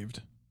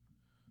saved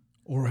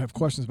or have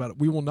questions about it,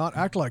 we will not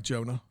act like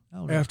Jonah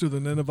after the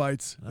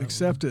Ninevites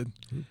accepted.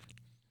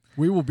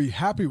 We will be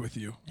happy with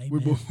you.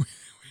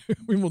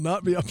 We will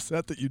not be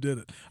upset that you did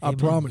it. Amen. I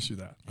promise you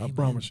that. Amen. I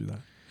promise you that.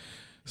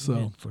 So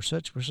Amen. For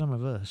such were some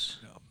of us.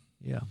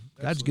 Yeah.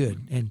 God's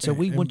good. And so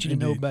we want you to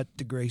know about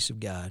the grace of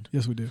God.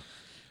 Yes, we do.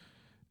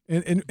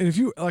 And if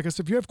you, like I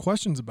said, if you have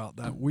questions about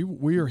that,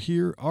 we are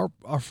here.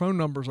 Our phone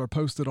numbers are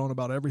posted on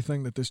about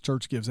everything that this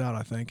church gives out,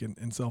 I think,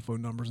 and cell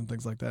phone numbers and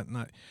things like that.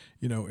 And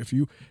if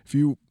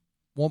you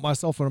want my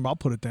cell phone number, I'll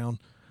put it down.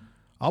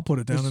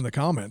 In the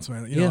comments,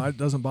 man. It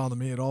doesn't bother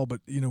me at all. But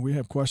we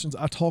have questions.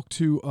 I talked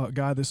to a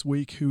guy this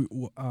week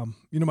who,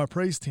 my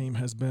praise team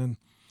has been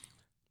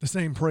the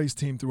same praise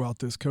team throughout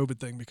this COVID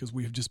thing because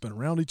we have just been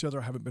around each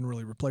other. I haven't been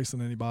really replacing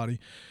anybody.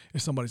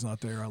 If somebody's not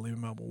there, I leave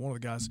them out. But one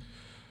of the guys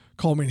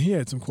called me and he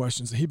had some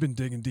questions. He'd been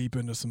digging deep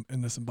into some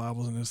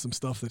Bibles and there's some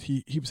stuff that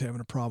he was having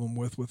a problem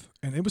with,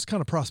 and it was kind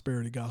of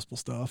prosperity gospel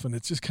stuff. And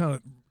it's just kind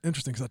of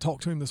interesting because I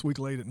talked to him this week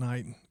late at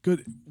night. And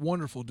good,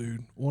 wonderful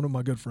dude, one of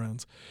my good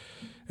friends,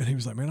 and he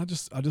was like, "Man, I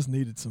just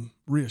needed some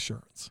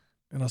reassurance."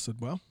 And I said,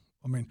 "Well,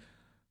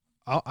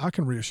 I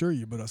can reassure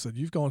you, but I said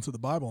you've gone to the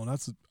Bible,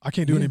 and I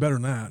can't do any better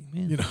than that.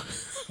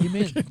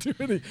 Amen. I can't do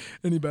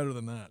any better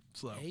than that."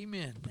 So,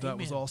 Amen. But that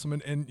was awesome,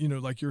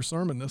 and like your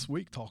sermon this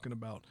week talking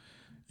about.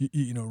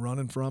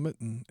 Running from it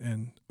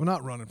and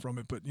not running from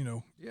it, but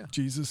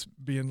Jesus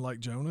being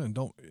like Jonah and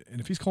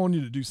if he's calling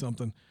you to do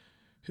something,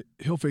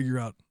 he'll figure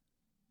out.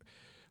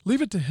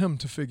 Leave it to him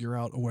to figure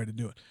out a way to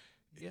do it.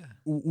 Yeah.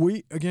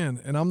 We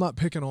again, and I'm not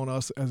picking on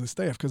us as a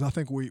staff because I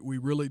think we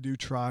really do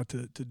try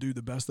to do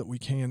the best that we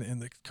can in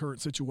the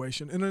current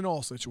situation and in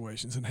all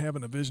situations. And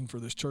having a vision for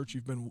this church,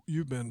 you've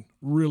been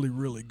really,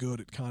 really good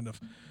at kind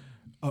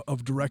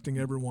of directing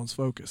everyone's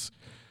focus.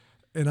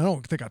 And I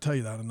don't think I tell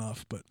you that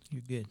enough, but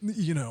you're good.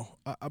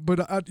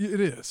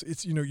 It is.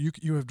 It's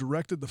you have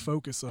directed the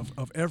focus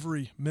of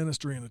every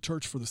ministry in the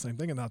church for the same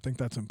thing, and I think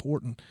that's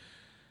important.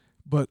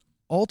 But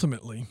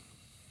ultimately,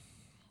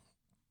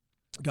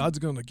 God's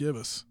going to give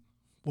us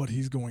what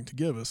He's going to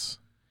give us,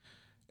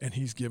 and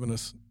He's given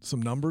us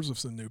some numbers of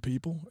some new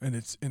people, and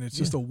it's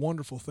just a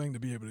wonderful thing to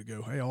be able to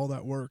go, hey, all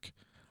that work.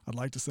 I'd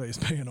like to say is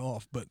paying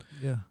off, but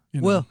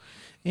Well,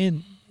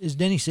 and as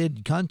Denny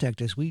said,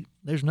 contact us.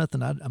 There's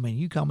nothing.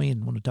 You call me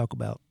and want to talk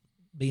about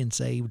being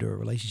saved or a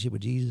relationship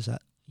with Jesus.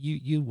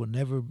 You will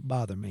never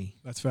bother me.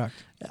 That's fact.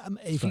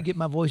 If you get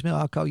my voicemail,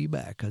 I'll call you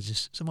back because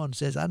if someone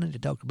says I need to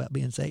talk about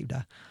being saved,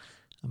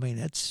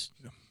 that's.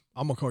 Yeah.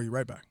 I'm gonna call you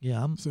right back.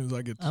 Yeah, as soon as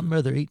I get. I'm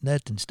rather eating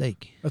that than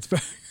steak. That's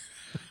fact.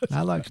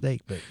 I like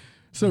steak, but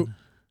so.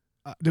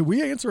 Did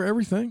we answer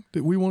everything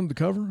that we wanted to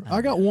cover?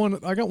 I got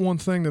one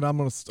thing that I'm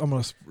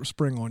gonna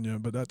spring on you,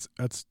 but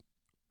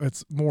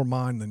that's more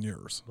mine than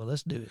yours. Well,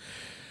 let's do it.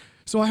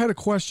 So I had a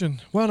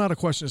question. Well, not a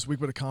question this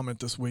week, but a comment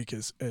this week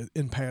is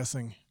in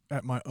passing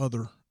at my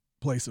other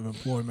place of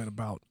employment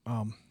about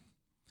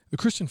the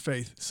Christian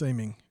faith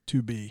seeming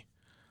to be.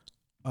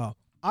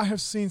 I have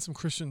seen some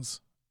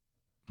Christians.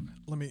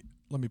 Let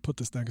me put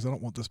this down because I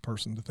don't want this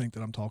person to think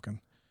that I'm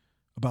talking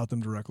about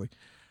them directly.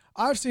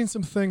 I've seen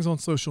some things on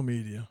social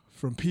media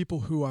from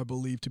people who I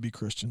believe to be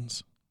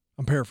Christians.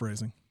 I'm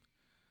paraphrasing.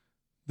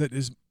 That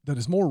is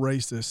more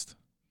racist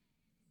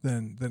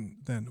than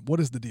what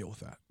is the deal with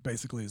that?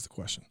 Basically, is the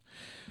question.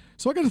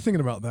 So I got to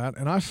thinking about that,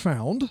 and I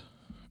found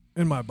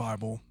in my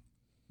Bible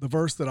the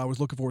verse that I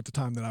was looking for at the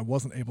time that I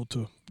wasn't able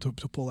to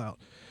pull out.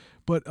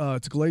 But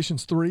it's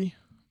Galatians 3,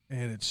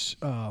 and it's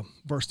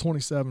verse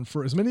 27.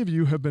 For as many of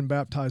you have been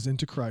baptized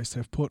into Christ,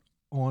 have put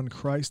on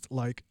Christ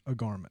like a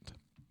garment.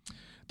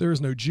 There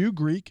is no Jew,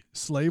 Greek,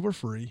 slave or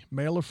free,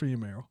 male or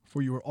female,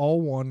 for you are all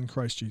one in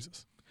Christ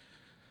Jesus.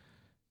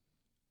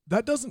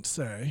 That doesn't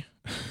say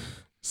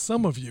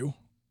some of you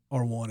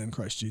are one in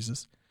Christ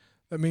Jesus.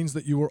 That means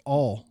that you are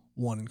all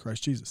one in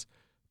Christ Jesus.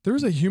 There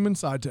is a human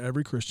side to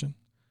every Christian.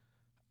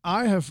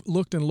 I have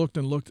looked and looked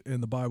and looked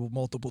in the Bible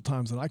multiple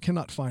times, and I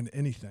cannot find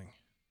anything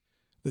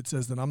that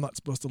says that I'm not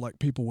supposed to like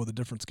people with a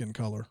different skin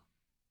color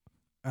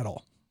at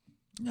all.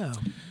 No.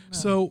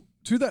 So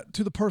to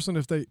the person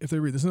if they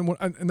read this,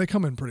 and they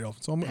come in pretty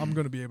often, so I'm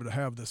going to be able to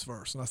have this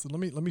verse. And I said,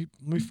 let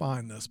me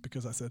find this,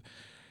 because I said,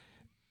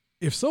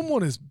 if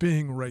someone is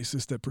being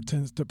racist that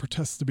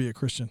pretends to be a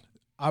Christian,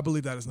 I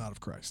believe that is not of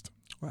Christ.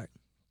 Right.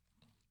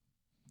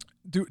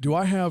 Do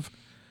I have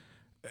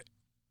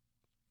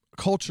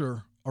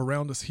culture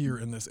around us here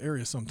in this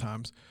area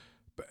sometimes?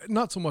 But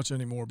not so much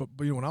anymore, but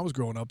when I was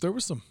growing up, there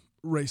was some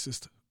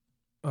racist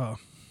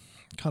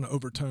kind of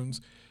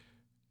overtones.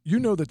 You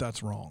know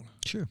that's wrong.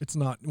 Sure. It's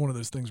not one of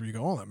those things where you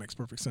go, oh, that makes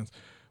perfect sense.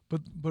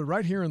 But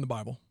right here in the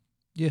Bible,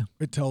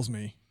 it tells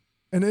me,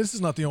 and this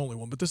is not the only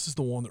one, but this is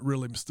the one that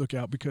really stuck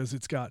out, because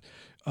it's got,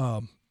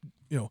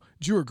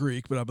 Jew or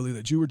Greek, but I believe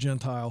that Jew or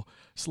Gentile,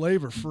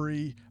 slave or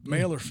free,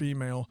 male or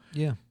female.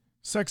 Yeah.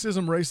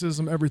 Sexism,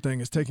 racism,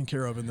 everything is taken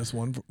care of in this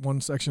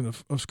one section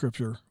of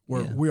Scripture,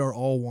 where we are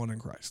all one in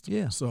Christ.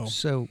 Yeah.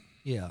 So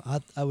yeah,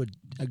 I would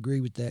agree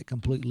with that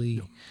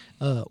completely.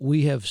 Yeah.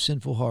 We have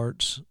sinful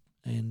hearts.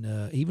 And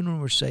even when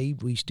we're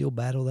saved, we still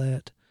battle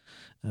that.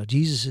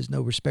 Jesus is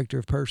no respecter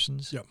of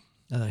persons. Yep.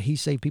 He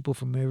saved people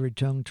from every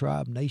tongue,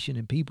 tribe, nation,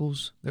 and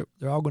peoples.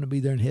 They're all going to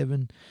be there in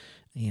heaven.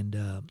 And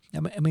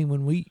I mean,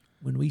 when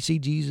we see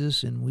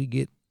Jesus and we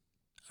get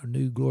our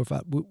new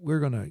glorified, we're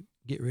going to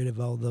get rid of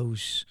all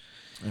those.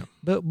 Yeah.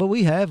 But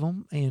we have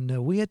them,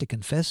 and we have to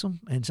confess them.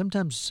 And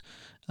sometimes,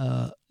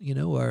 our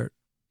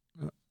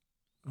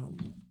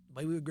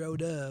way we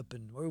growed up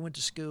and where we went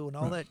to school and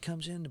all that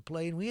comes into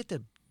play, and we have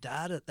to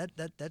die to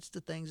that's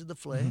the things of the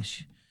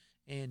flesh.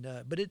 And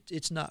but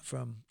it's not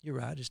from, you're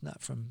right, it's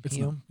not from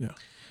him. Not,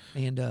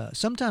 yeah. And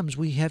sometimes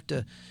we have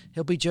to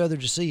help each other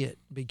to see it,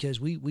 because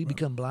we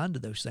become blind to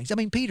those things. I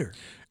mean, Peter,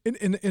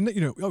 and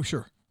oh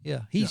sure,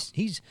 yeah,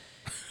 he's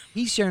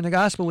sharing the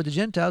gospel with the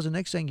Gentiles, and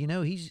next thing you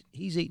know, he's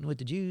eating with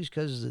the Jews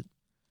because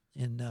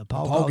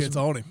Paul gets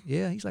on him.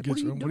 Yeah, he's like, what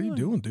are you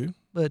doing, dude?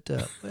 But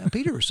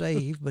Peter was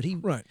saved, but he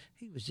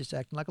was just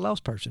acting like a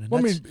lost person. And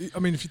I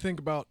mean, if you think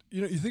about,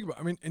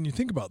 and you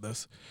think about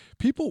this,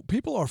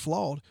 people are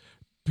flawed.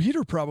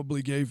 Peter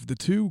probably gave the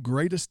two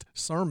greatest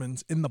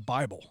sermons in the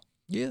Bible.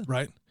 Yeah.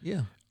 Right.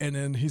 Yeah. And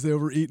then he's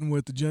over eating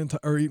with the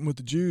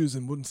Jews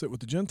and wouldn't sit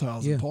with the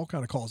Gentiles. Yeah. And Paul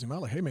kind of calls him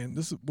out like, "Hey, man,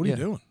 what are you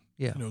doing?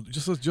 Yeah.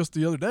 Just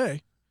the other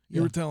day,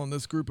 you were telling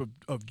this group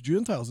of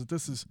Gentiles that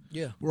this is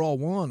we're all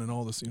one and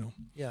all this,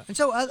 Yeah. And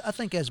so I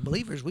think as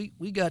believers, we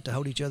got to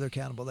hold each other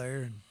accountable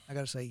there. And I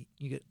got to say,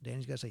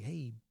 Danny's got to say,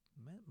 hey,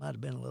 that might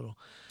have been a little.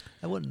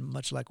 That wasn't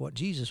much like what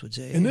Jesus would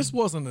say. And this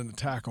wasn't an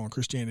attack on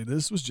Christianity.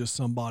 This was just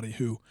somebody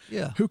who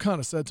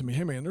kind of said to me,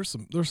 "Hey, man, there's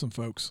some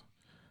folks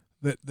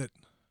that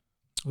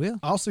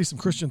I'll see some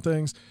Christian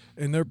things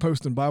and they're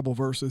posting Bible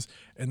verses,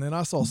 and then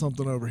I saw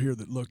something over here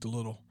that looked a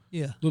little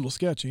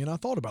sketchy, and I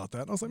thought about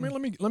that. And I was like, man,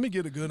 let me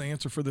get a good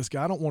answer for this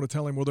guy. I don't want to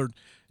tell him whether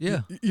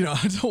I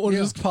don't want to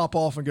just pop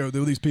off and go,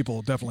 these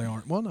people definitely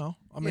aren't. Well, no,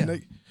 I mean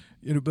they,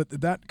 but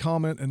that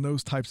comment and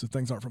those types of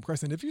things aren't from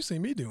Christ. And if you see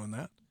me doing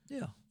that.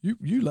 Yeah.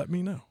 You let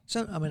me know.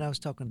 So, I mean, I was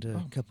talking to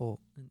a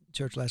couple in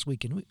church last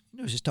week, and we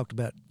just talked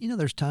about,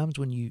 there's times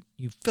when you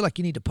feel like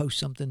you need to post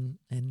something,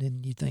 and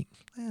then you think,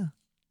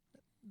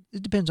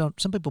 it depends on,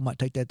 some people might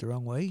take that the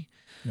wrong way.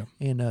 Yeah.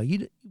 And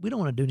we don't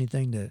want to do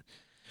anything to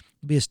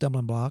be a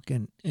stumbling block,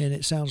 and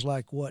it sounds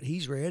like what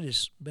he's read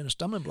has been a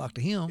stumbling block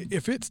to him.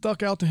 If it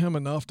stuck out to him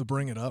enough to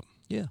bring it up,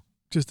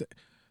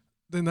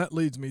 then that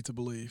leads me to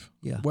believe,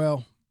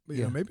 well,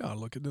 maybe I'll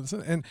look at this.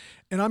 And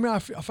I mean, I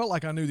felt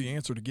like I knew the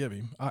answer to give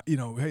him.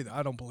 Hey,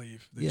 I don't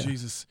believe that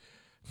Jesus,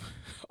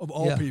 of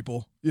all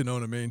people, you know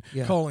what I mean,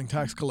 calling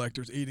tax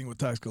collectors, eating with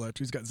tax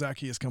collectors. He's got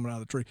Zacchaeus coming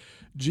out of the tree.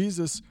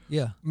 Jesus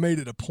made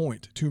it a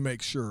point to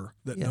make sure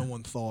that no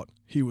one thought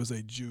he was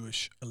a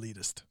Jewish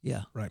elitist.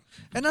 Yeah. Right.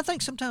 And I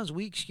think sometimes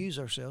we excuse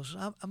ourselves.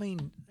 I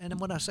mean, and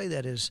when I say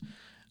that is,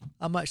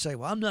 I might say,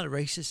 well, I'm not a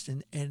racist,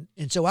 and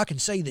so I can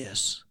say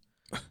this.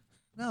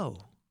 No.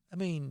 I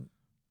mean,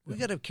 we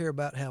got to care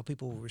about how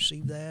people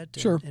receive that,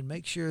 and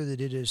make sure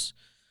that it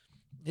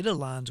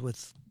aligns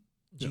with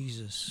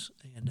Jesus.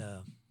 And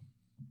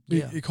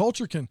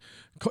culture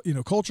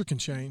can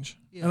change,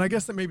 and I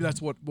guess that maybe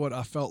that's what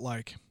I felt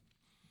like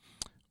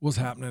was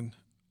happening.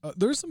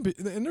 There's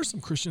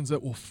some Christians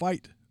that will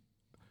fight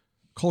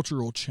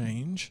cultural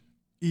change,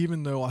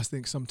 even though I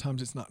think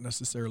sometimes it's not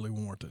necessarily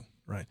warranted.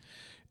 Right?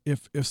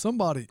 If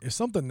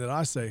something that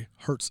I say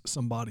hurts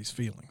somebody's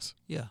feelings,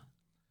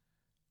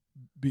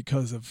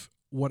 because of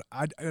what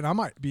I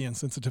might be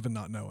insensitive and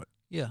not know it.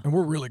 Yeah. And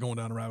we're really going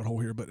down a rabbit hole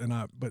here, but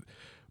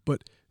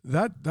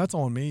that's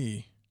on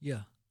me.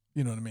 Yeah.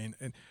 You know what I mean?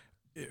 And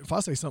if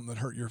I say something that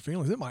hurt your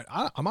feelings,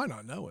 I might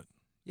not know it.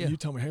 Yeah. And you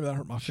tell me, hey, that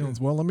hurt my feelings.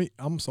 Well,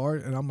 I'm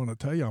sorry, and I'm going to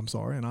tell you I'm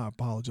sorry, and I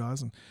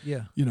apologize. And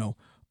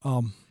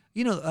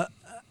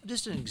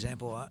just an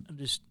example. I'm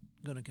just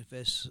going to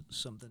confess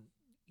something.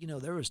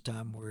 There was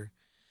time where,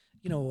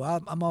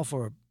 I'm all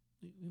for.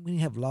 We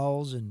have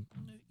laws, and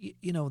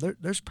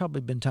there's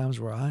probably been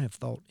times where I have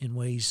thought in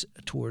ways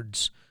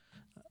towards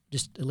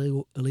just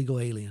illegal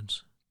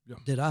aliens,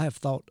 that I have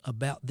thought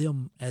about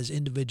them as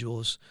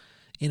individuals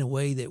in a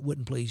way that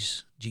wouldn't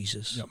please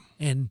Jesus,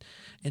 and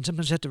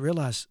sometimes have to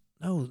realize,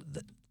 no,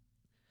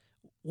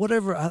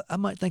 whatever I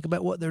might think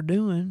about what they're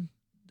doing,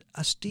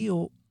 I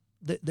still,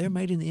 they're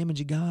made in the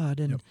image of God,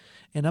 and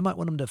and I might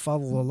want them to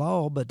follow the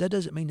law, but that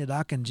doesn't mean that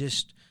I can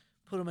just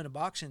put them in a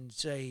box and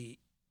say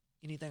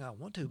anything I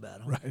want to about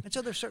them. Right. And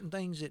so there's certain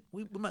things that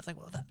we might think,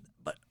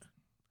 but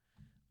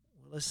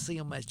let's see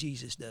them as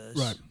Jesus does.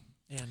 Right.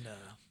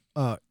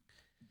 And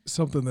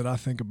something that I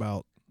think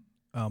about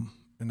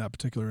in that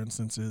particular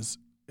instance is,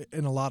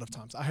 and a lot of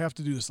times, I have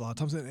to do this a lot of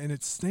times, and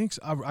it stinks.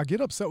 I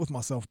get upset with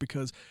myself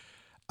because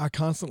I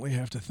constantly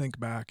have to think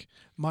back.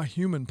 My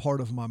human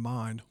part of my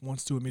mind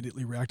wants to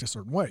immediately react a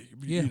certain way.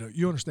 Yeah.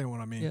 You understand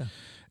what I mean? Yeah.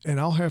 And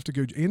I'll have to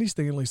go. Andy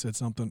Stanley said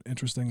something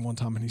interesting one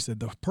time, and he said,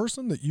 the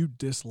person that you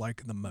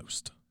dislike the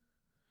most,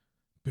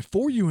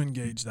 before you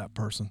engage that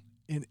person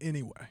in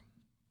any way,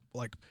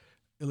 like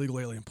illegal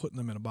alien, putting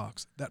them in a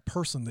box, that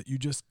person that you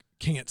just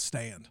can't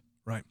stand,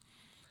 right?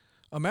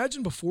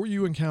 Imagine before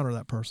you encounter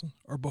that person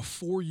or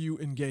before you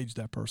engage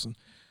that person,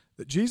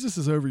 that Jesus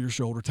is over your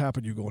shoulder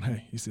tapping you going,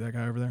 hey, you see that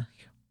guy over there?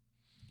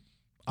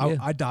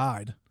 I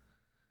died,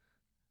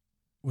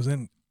 was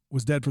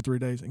dead for 3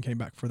 days and came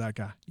back for that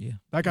guy. Yeah.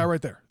 That guy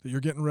right there that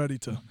you're getting ready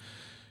to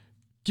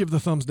give the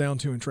thumbs down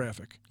to in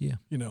traffic. Yeah.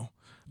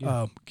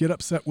 Get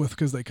upset with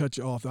because they cut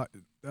you off.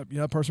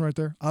 That person right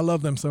there, I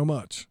love them so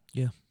much.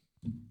 Yeah.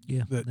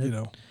 Yeah.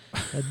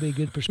 That'd be a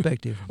good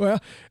perspective.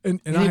 Well,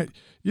 and I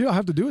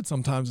have to do it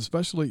sometimes,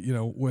 especially,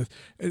 with,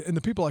 and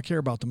the people I care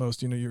about the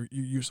most, you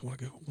just want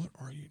to go, what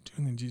are you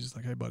doing? And Jesus is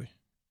like, hey buddy,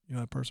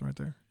 that person right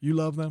there, you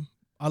love them.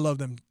 I love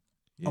them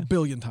a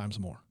billion times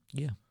more.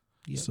 Yeah.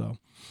 Yep. So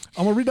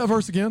I'm going to read that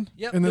verse again,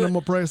 and then I'm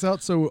going to pray us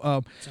out.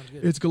 So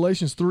it's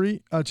Galatians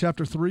 3,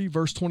 chapter 3,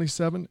 verse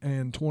 27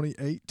 and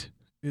 28.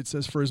 It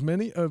says, for as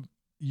many of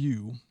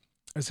you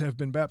as have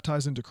been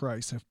baptized into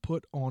Christ have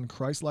put on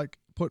Christ like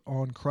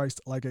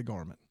a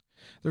garment.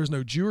 There is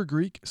no Jew or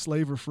Greek,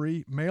 slave or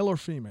free, male or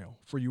female,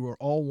 for you are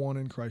all one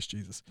in Christ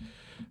Jesus.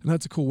 And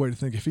that's a cool way to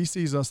think. If he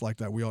sees us like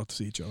that, we ought to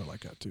see each other like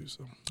that too.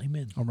 So,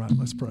 amen. All right,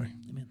 let's pray.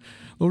 Amen.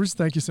 Lord, we just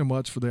thank you so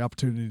much for the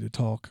opportunity to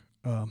talk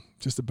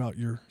just about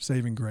your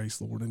saving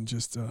grace, Lord, and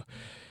just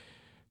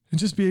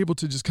be able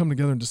to just come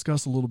together and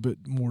discuss a little bit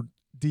more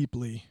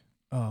deeply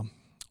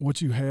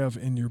what you have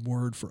in your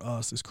word for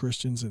us as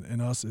Christians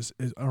and us as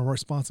our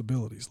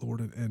responsibilities,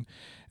 Lord. And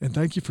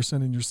thank you for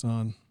sending your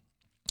son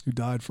who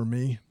died for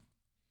me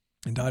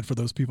and died for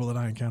those people that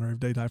I encounter.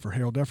 They died for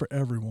Harold, died for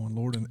everyone,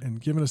 Lord,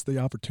 and giving us the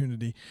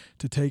opportunity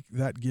to take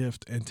that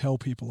gift and tell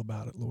people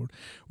about it, Lord.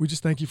 We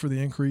just thank you for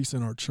the increase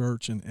in our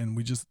church, and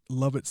we just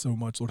love it so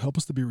much, Lord. Help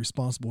us to be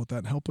responsible with that,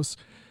 and help us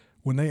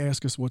when they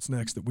ask us what's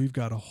next, that we've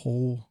got a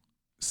whole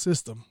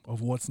system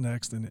of what's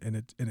next, and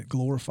it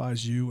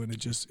glorifies you, and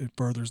it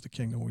furthers the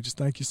kingdom. We just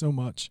thank you so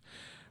much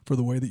for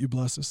the way that you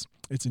bless us.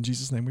 It's in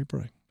Jesus' name we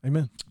pray.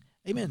 Amen.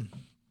 Amen.